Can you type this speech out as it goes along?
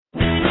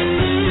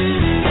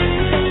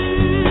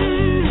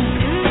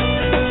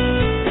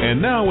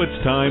And now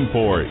it's time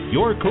for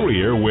Your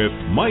Career with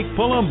Mike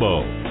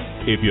Palumbo.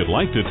 If you'd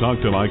like to talk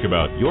to Mike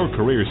about your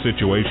career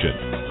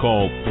situation,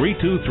 call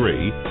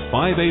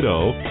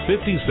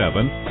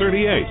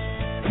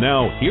 323-580-5738.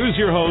 Now, here's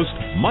your host,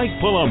 Mike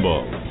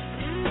Palumbo.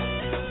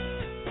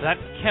 That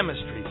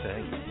chemistry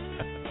thing.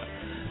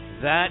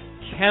 That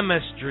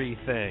chemistry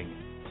thing.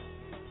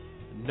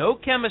 No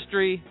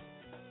chemistry,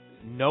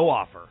 no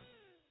offer.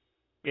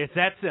 It's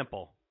that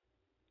simple.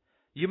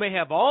 You may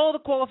have all the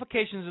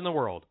qualifications in the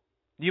world.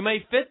 You may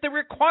fit the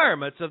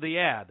requirements of the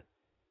ad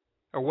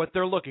or what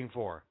they're looking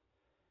for.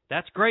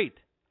 That's great.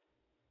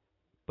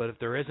 But if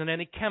there isn't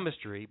any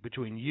chemistry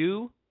between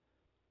you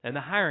and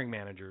the hiring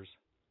managers,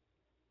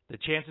 the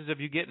chances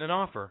of you getting an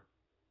offer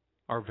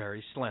are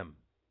very slim.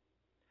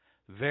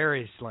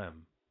 Very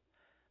slim.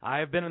 I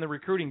have been in the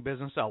recruiting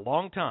business a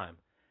long time,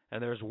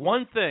 and there's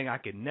one thing I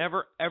could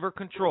never, ever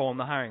control in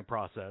the hiring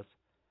process,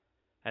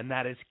 and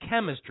that is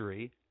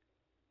chemistry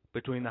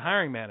between the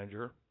hiring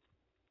manager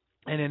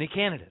and any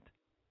candidate.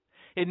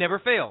 It never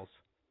fails.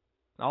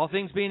 All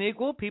things being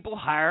equal, people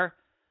hire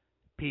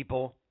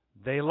people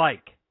they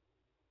like.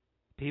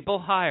 People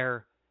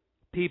hire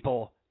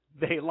people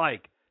they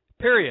like.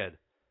 Period.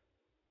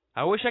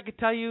 I wish I could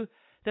tell you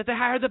that they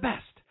hire the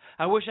best.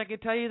 I wish I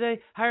could tell you they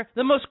hire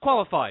the most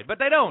qualified, but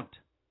they don't.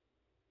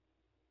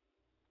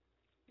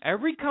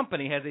 Every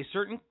company has a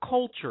certain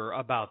culture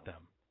about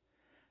them.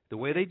 The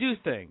way they do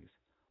things,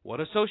 what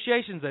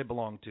associations they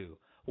belong to,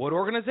 what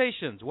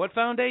organizations, what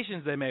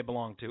foundations they may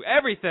belong to,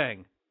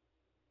 everything.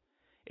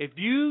 If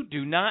you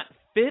do not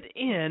fit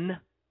in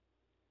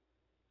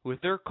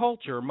with their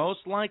culture,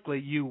 most likely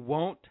you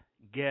won't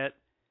get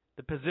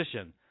the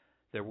position.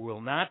 There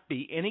will not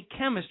be any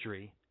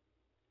chemistry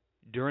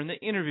during the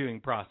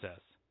interviewing process.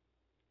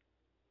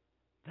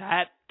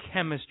 That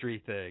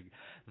chemistry thing.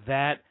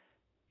 That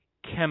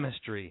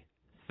chemistry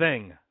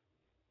thing.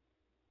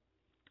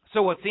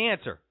 So what's the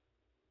answer?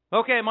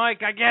 Okay,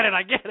 Mike, I get it.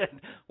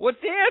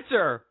 What's the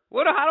answer?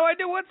 How do I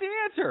do? What's the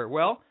answer?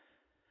 Well,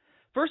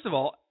 first of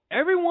all,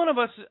 every one of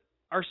us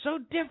are so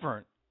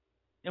different,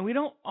 and we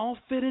don't all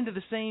fit into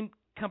the same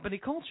company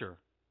culture.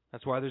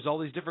 That's why there's all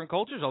these different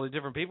cultures, all these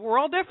different people. We're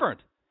all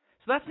different.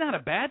 So that's not a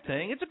bad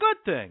thing. It's a good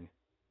thing.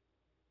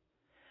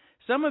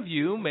 Some of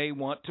you may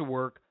want to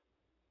work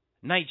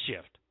night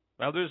shift.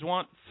 Others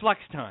want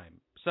flex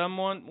time. Some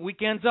want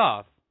weekends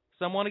off.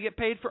 Some want to get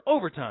paid for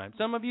overtime.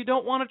 Some of you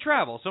don't want to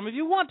travel. Some of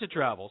you want to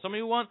travel. Some of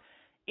you want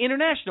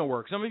international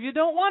work. Some of you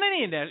don't want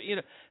any,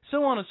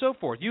 so on and so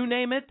forth. You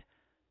name it.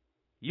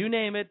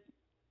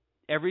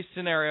 Every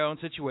scenario and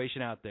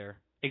situation out there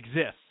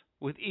exists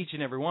with each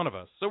and every one of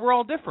us. So we're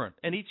all different,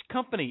 and each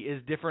company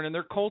is different in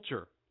their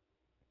culture.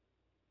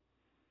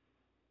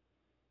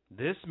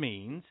 This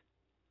means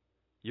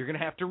you're going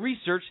to have to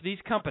research these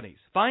companies.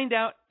 Find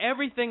out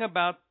everything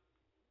about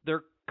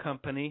their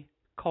company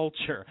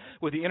culture.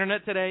 With the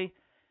internet today,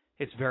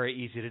 it's very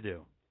easy to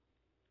do.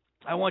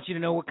 I want you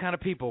to know what kind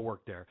of people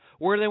work there,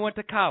 where they went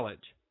to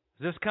college.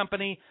 Does this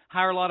company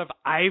hire a lot of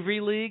Ivy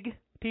League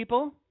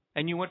people,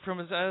 and you went from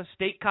a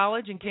state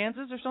college in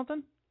Kansas or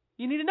something?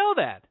 You need to know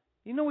that.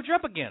 You know what you're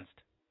up against.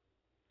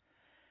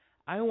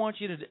 I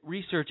want you to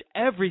research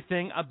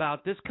everything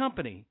about this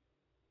company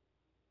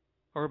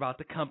or about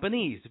the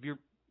companies if you're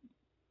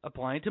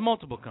applying to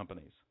multiple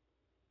companies.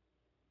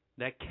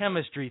 That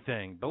chemistry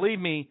thing. Believe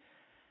me,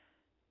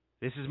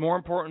 this is more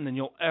important than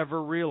you'll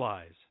ever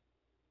realize.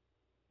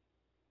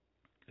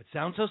 It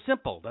sounds so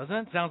simple, doesn't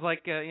it? It sounds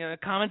like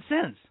common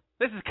sense.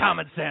 This is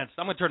common sense.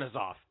 I'm going to turn this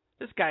off.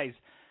 This guy's,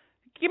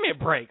 give me a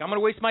break. I'm going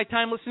to waste my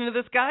time listening to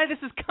this guy. This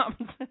is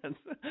common sense.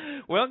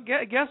 Well,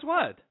 guess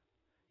what?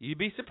 You'd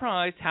be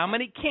surprised how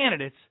many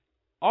candidates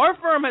our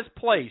firm has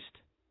placed.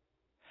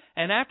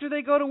 And after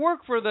they go to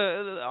work for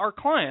our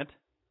client,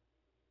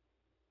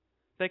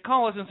 they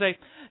call us and say,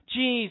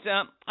 geez,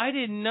 I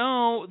didn't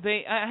know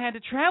I had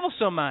to travel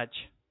so much.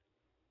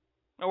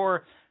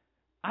 Or,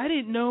 I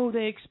didn't know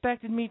they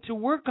expected me to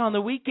work on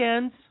the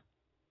weekends.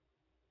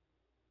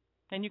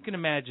 And you can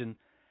imagine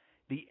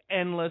the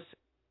endless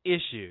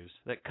issues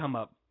that come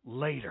up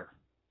later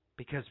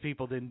because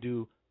people didn't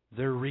do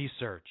their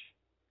research.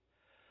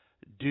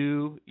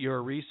 Do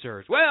your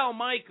research. Well,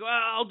 Mike,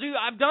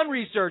 I've done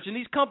research, and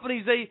these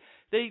companies, they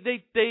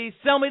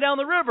sell me down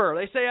the river.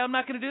 They say I'm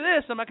not going to do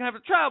this, I'm not going to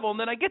have to travel, and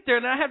then I get there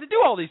and then I have to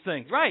do all these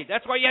things. Right?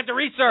 That's why you have to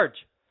research.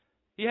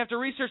 You have to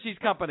research these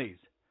companies.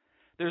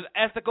 There's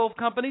ethical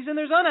companies and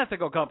there's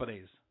unethical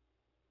companies.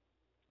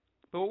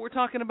 But what we're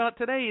talking about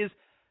today is,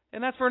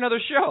 and that's for another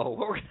show,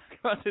 what we're talking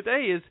about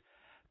today is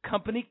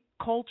company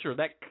culture,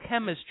 that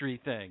chemistry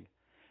thing.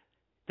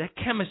 That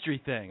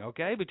chemistry thing,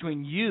 okay,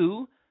 between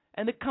you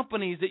and the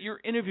companies that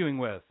you're interviewing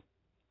with.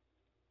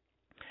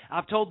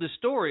 I've told this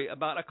story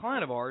about a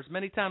client of ours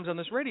many times on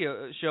this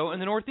radio show in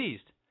the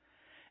Northeast.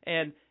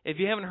 And if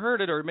you haven't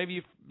heard it, or maybe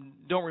you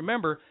don't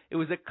remember, it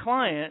was a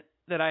client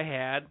that I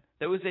had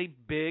that was the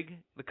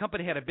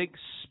company had a big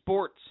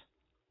sports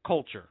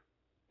culture.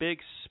 Big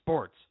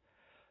sports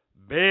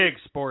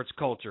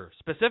culture.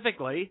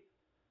 Specifically,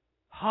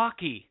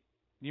 hockey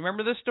You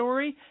remember this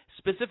story?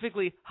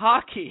 Specifically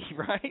hockey,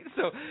 right?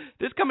 So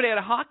this company had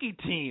a hockey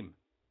team,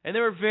 and they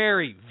were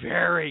very,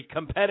 very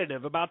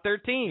competitive about their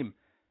team.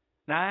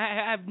 Now,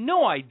 I have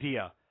no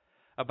idea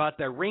about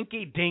the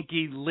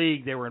rinky-dinky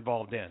league they were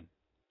involved in.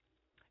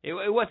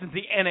 It wasn't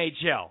the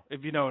NHL,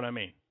 if you know what I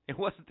mean. It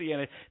wasn't the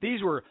NHL.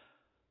 These were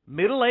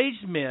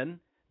middle-aged men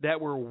that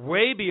were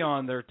way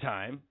beyond their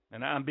time,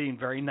 and I'm being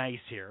very nice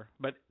here,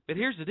 but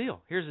here's the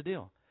deal. Here's the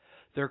deal.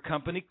 Their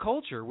company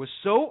culture was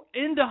so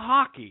into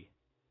hockey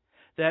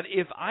that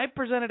if I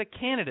presented a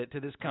candidate to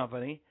this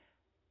company,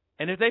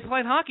 and if they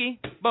played hockey,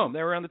 boom,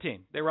 they were on the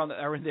team. They got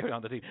hired.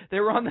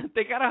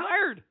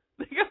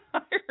 They got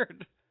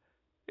hired.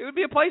 It would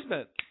be a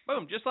placement.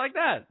 Boom, just like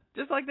that.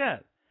 Just like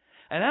that.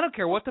 And I don't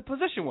care what the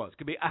position was. It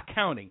could be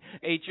accounting,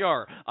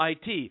 HR,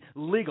 IT,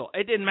 legal.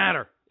 It didn't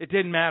matter. It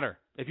didn't matter.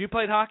 If you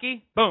played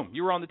hockey, boom,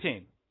 you were on the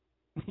team.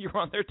 You were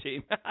on their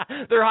team,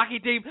 their hockey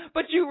team,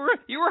 but you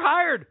were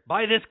hired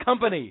by this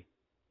company,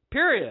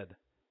 period.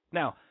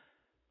 Now,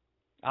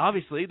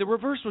 obviously, the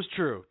reverse was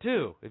true,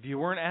 too. If you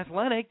weren't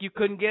athletic, you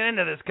couldn't get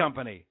into this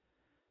company.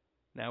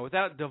 Now,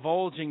 without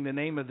divulging the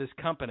name of this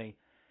company,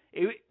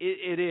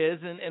 it is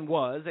and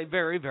was a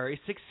very,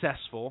 very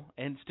successful,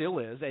 and still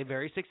is, a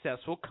very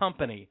successful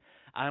company.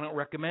 I don't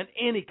recommend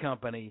any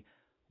company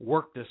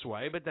work this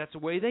way, but that's the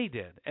way they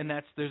did. And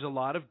there's a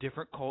lot of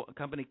different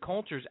company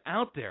cultures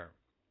out there.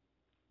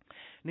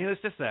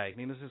 Needless to say,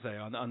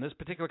 on this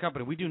particular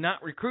company, we do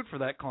not recruit for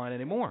that client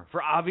anymore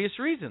for obvious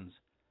reasons.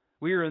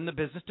 We are in the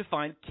business to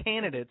find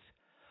candidates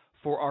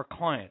for our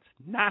clients,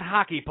 not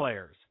hockey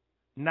players.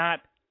 Not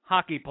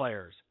hockey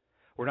players.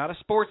 We're not a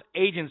sports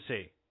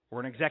agency. We're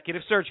an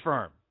executive search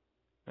firm.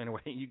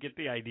 Anyway, you get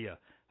the idea.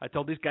 I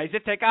told these guys to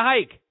take a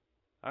hike.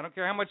 I don't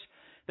care how much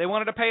they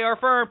wanted to pay our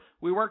firm.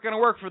 We weren't going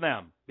to work for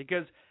them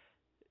because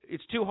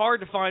it's too hard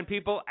to find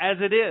people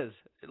as it is,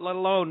 let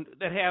alone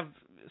that have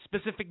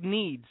specific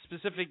needs,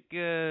 specific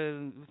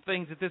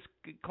things that this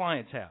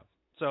clients have.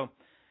 So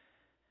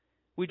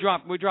we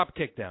drop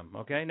kick them,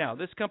 okay? Now,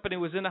 this company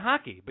was into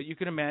hockey, but you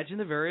can imagine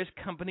the various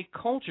company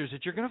cultures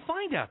that you're going to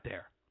find out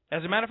there.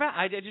 As a matter of fact,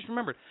 I just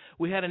remembered,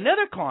 we had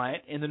another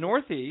client in the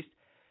Northeast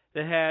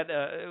that had,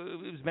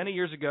 it was many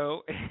years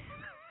ago,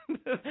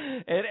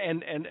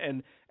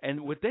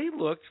 and what they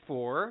looked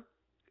for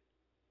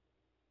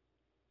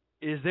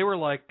is they were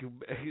like,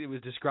 it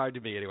was described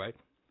to me anyway,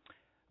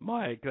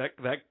 Mike, that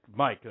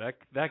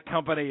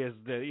company is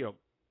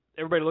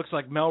everybody looks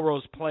like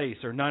Melrose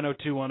Place or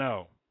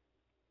 90210.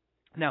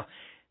 Now,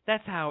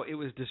 that's how it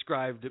was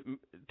described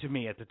to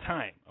me at the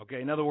time.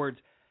 Okay, in other words,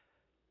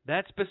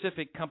 that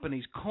specific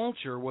company's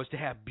culture was to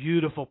have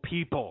beautiful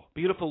people,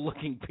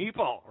 beautiful-looking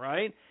people,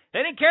 right?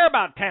 They didn't care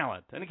about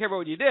talent. They didn't care about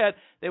what you did.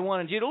 They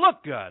wanted you to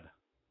look good.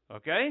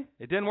 Okay,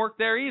 it didn't work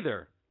there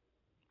either.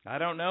 I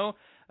don't know.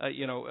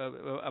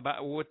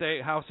 About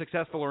how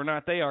successful or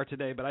not they are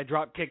today, but I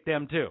drop kicked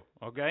them too,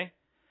 okay?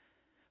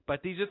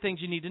 But these are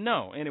things you need to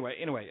know.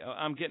 Anyway,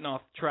 I'm getting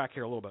off track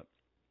here a little bit.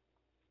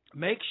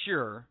 Make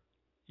sure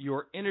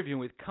you're interviewing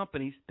with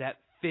companies that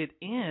fit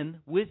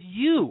in with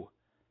you.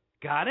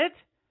 Got it?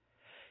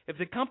 If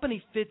the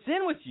company fits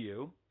in with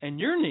you and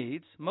your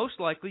needs, most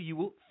likely you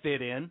will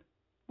fit in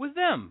with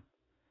them.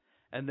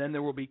 And then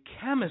there will be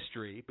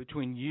chemistry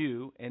between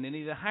you and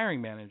any of the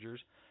hiring managers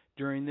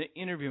during the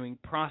interviewing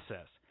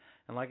process.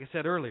 And like I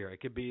said earlier, it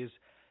could be as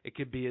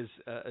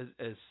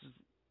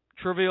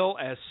trivial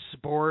as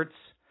sports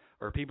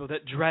or people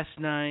that dress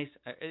nice.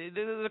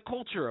 There's a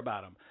culture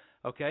about them,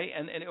 okay?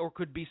 And or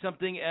could be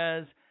something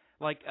as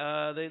like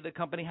the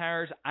company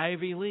hires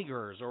Ivy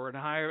Leaguers or it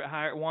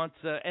wants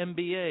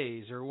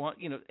MBAs or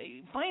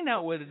find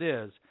out what it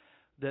is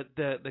that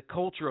the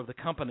culture of the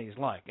company is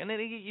like. And then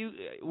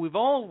we've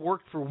all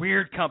worked for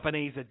weird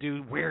companies that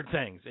do weird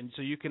things, and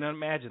so you can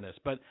imagine this,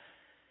 but.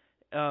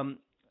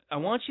 I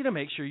want you to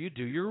make sure you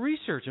do your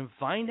research and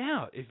find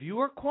out if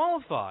you are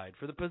qualified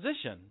for the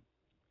position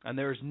and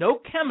there is no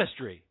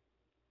chemistry.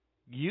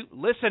 You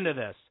listen to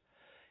this.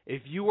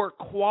 If you are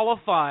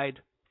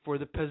qualified for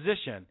the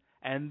position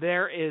and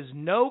there is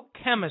no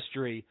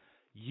chemistry,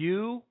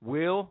 you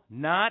will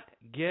not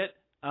get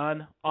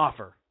an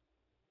offer.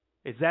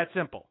 It's that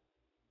simple.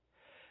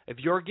 If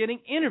you're getting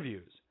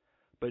interviews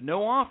but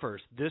no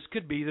offers, this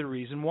could be the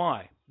reason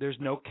why. There's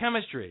no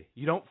chemistry.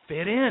 You don't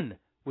fit in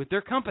with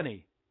their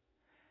company.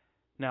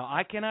 Now,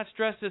 I cannot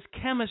stress this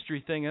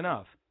chemistry thing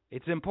enough.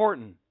 It's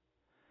important.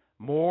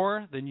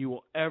 More than you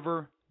will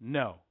ever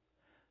know.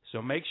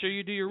 So make sure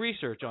you do your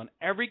research on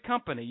every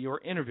company you're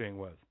interviewing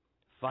with.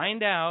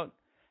 Find out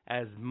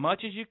as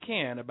much as you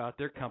can about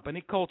their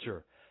company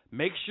culture.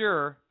 Make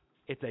sure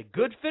it's a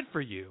good fit for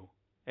you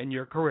and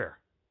your career.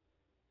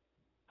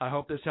 I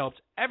hope this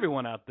helps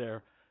everyone out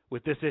there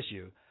with this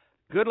issue.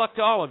 Good luck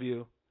to all of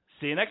you.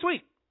 See you next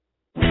week.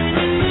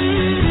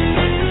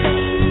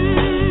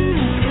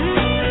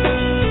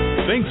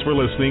 Thanks for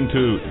listening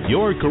to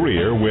Your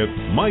Career with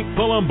Mike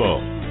Palumbo,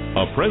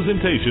 a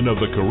presentation of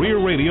the Career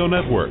Radio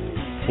Network.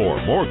 For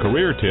more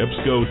career tips,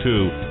 go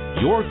to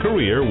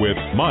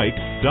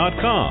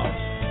yourcareerwithmike.com.